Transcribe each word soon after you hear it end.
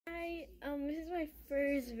my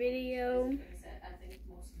first video.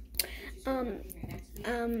 I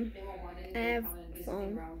have a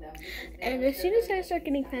phone, and as soon as I start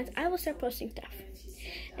getting fans, I will start posting stuff.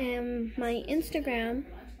 And my Instagram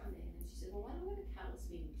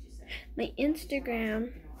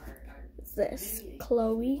is this,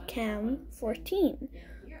 Chloe Cam 14.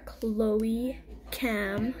 Chloe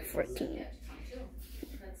Cam 14.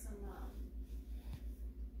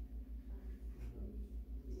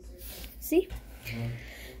 See?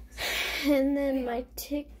 And then my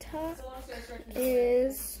TikTok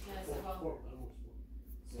is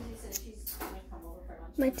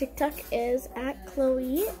at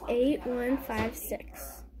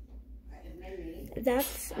Chloe8156.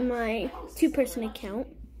 That's my two-person account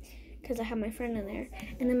because I have my friend in there,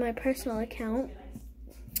 and then my personal account.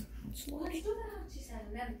 Let's do that, she said,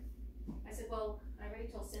 and then I said, well, I already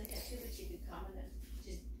told Cynthia too that she could come, and then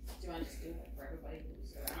do you want to just do it for everybody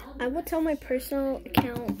who's around? I will tell my personal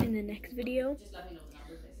account in the next video. Just let me know the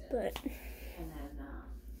numbers, I said.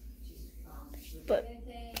 But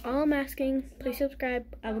all I'm asking, please subscribe.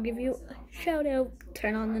 I will give you a shout out.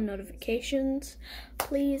 Turn on the notifications,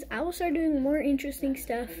 please. I will start doing more interesting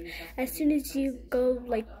stuff as soon as you go,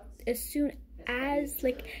 as soon as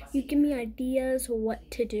you give me ideas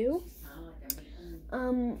what to do.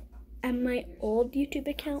 At my old YouTube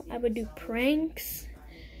account, I would do pranks,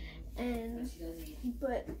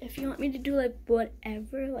 but if you want me to do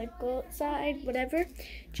whatever, go outside, whatever,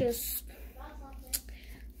 just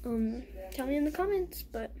tell me in the comments.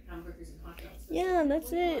 But yeah,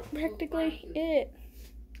 that's it, practically it.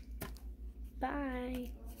 Bye.